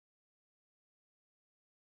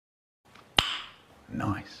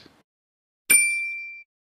Nice.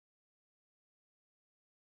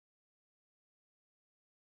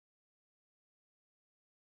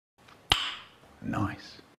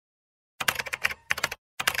 Nice.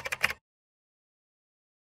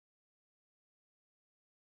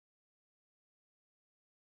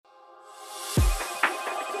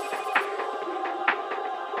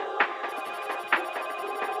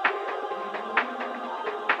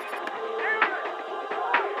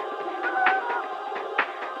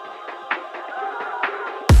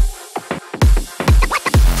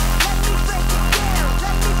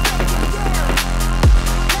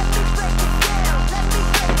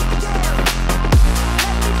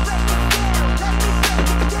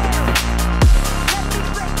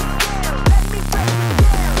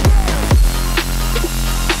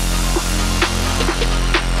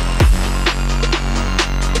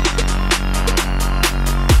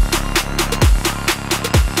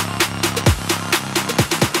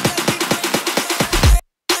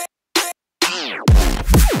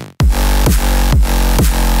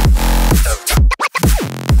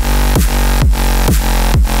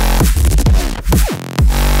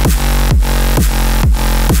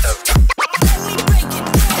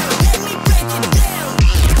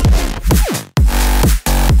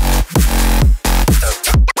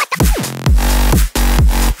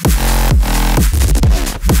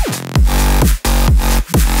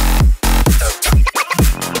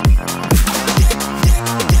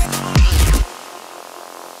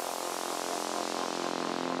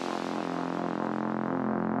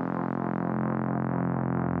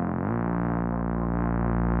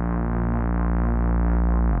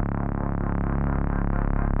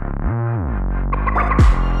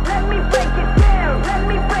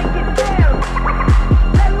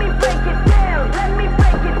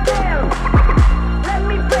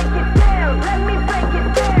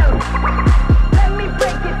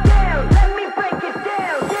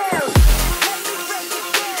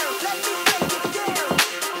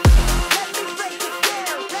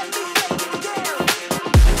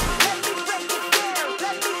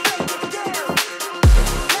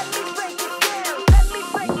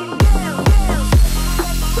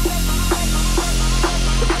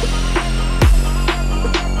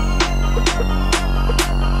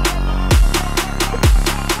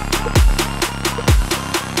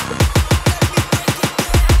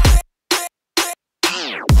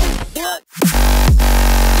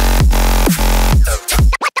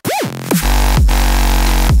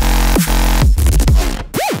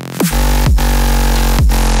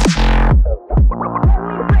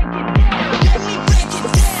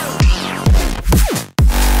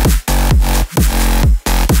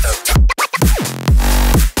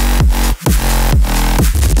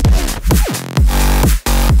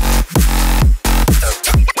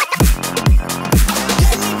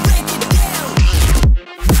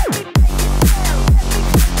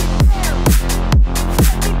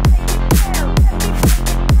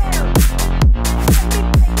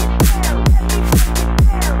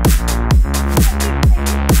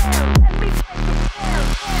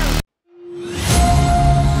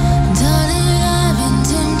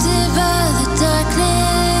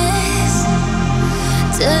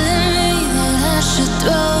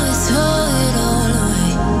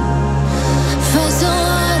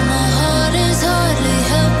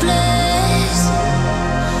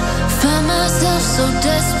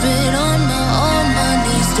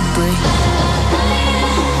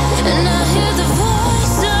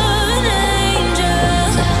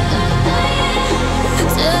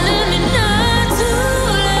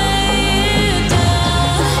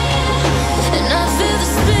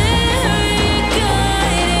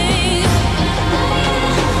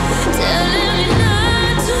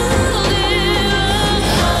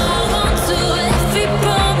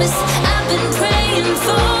 I've been praying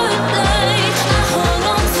for a light. I hold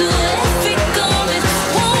on to it.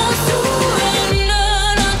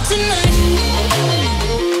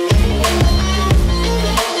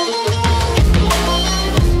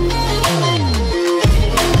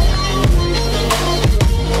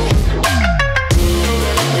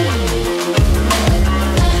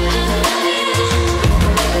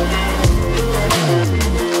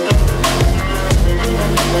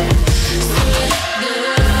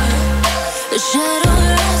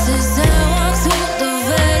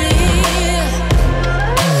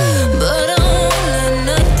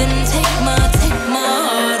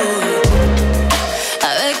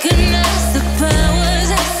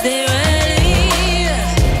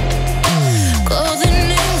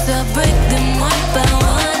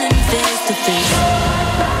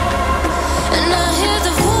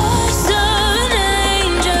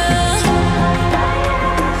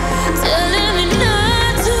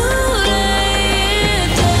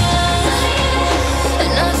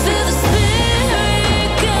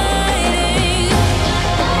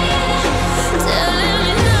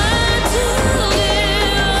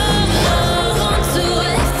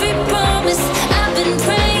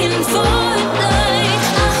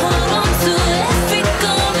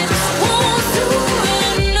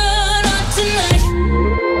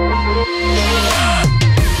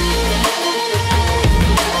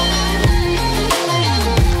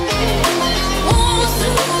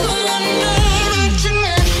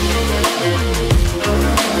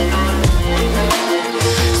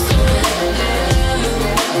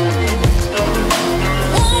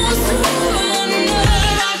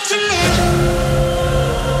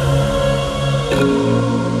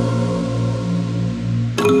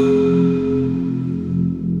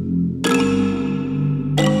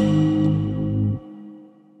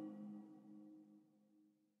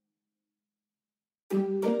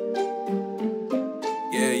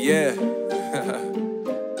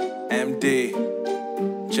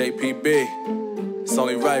 JPB. It's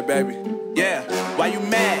only right, baby. Yeah, why you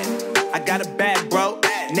mad? I got a bag, bro.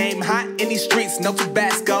 Name hot in these streets, no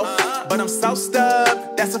Tabasco. But I'm so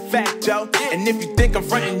stubbed, that's a fact, yo. And if you think I'm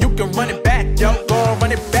frontin', you can run it back, yo. Go and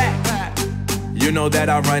run it back. You know that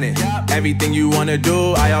I run it. Everything you wanna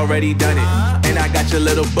do, I already done it. And I got your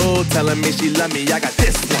little boo telling me she love me. I got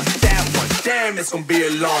this one, that one. Damn, it's gonna be a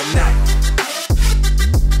long night.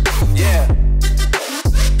 Yeah.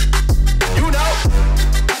 You know.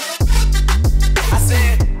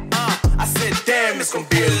 I said, damn, it's gonna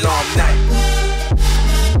be a long night.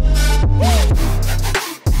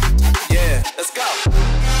 Yeah, let's go.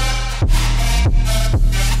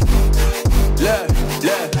 Look.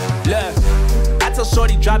 I told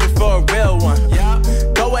Shorty drop it for a real one.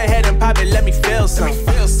 Go ahead and pop it, let me feel some.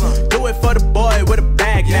 Do it for the boy with a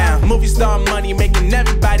bag now. Movie star money making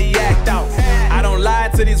everybody act out. I don't lie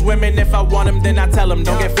to these women, if I want them then I tell them.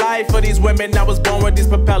 Don't get fly for these women, I was born with these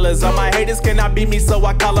propellers. All my haters cannot beat me, so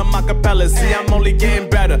I call them acapellas. See, I'm only getting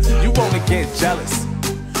better, you only get jealous.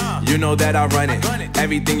 You know that I run it.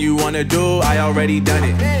 Everything you wanna do, I already done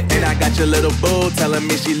it. And I got your little boo telling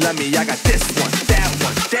me she love me. I got this one, that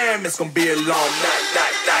one. Damn, it's gonna be a long night.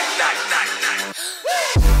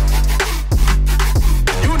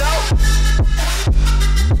 You know,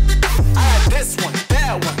 I got this one,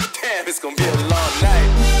 that one. Damn, it's gonna be a long night.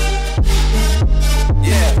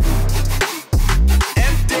 Yeah.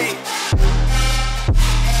 MD,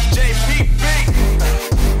 JPB.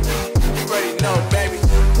 You already know, baby.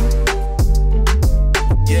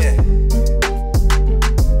 Yeah.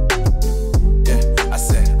 I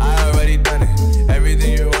said, I already done it.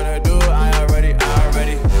 Everything you wanna do, I already.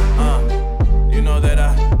 You know that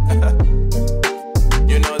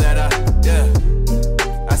you know that yeah.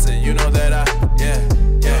 I said, you know that yeah.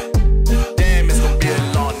 Damn, it's gonna be a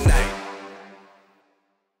long night.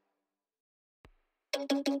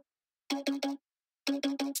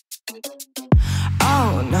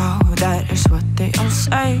 Oh no, that is what they all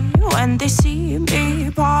say when they see me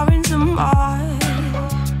pouring some more.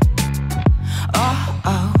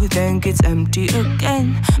 Oh, think it's empty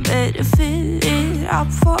again. Better fill it up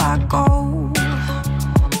before I go.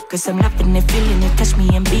 Cause I'm loving it, feeling it, touch me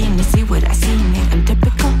and being it. See what I see in it, I'm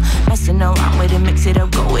typical. Messing around with it, mix it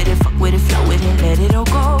up, go with it, fuck with it, flow with it, let it all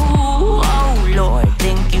go. Oh Lord,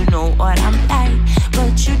 think you know what I'm like,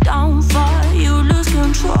 but you don't fall, you lose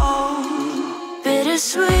control.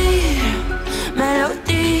 Bittersweet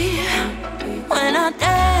melody when I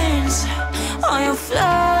dance on your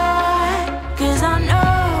fly. Cause I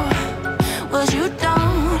know what you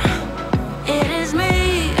don't, it is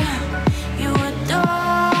me you adore.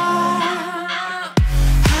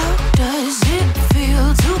 How does it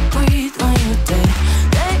feel to breathe when you're dead?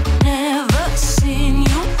 They never seen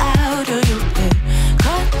you out of your bed.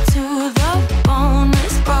 Cut to the bone,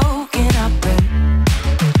 it's broken, I bet.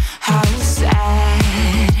 How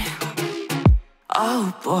sad.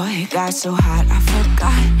 Oh boy, got so hot I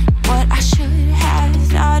forgot what I should have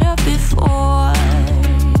thought of before.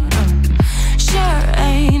 Sure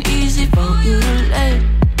ain't easy for you to let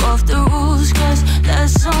go of the rules, cause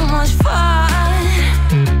that's so much fun.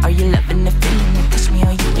 Are you loving the feeling it? Touch me,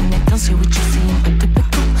 are you in it? Don't see what you're seeing, but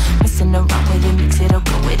typical. Messing around with it, mix it up,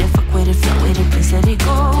 go with it, fuck with it, flow with it, please let it go.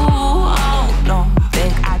 Oh no,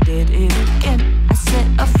 think I did it again. I said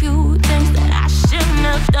a few things that I shouldn't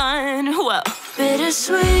have done. Well,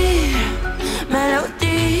 bittersweet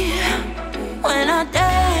melody when I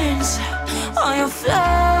dance on your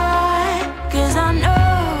fly.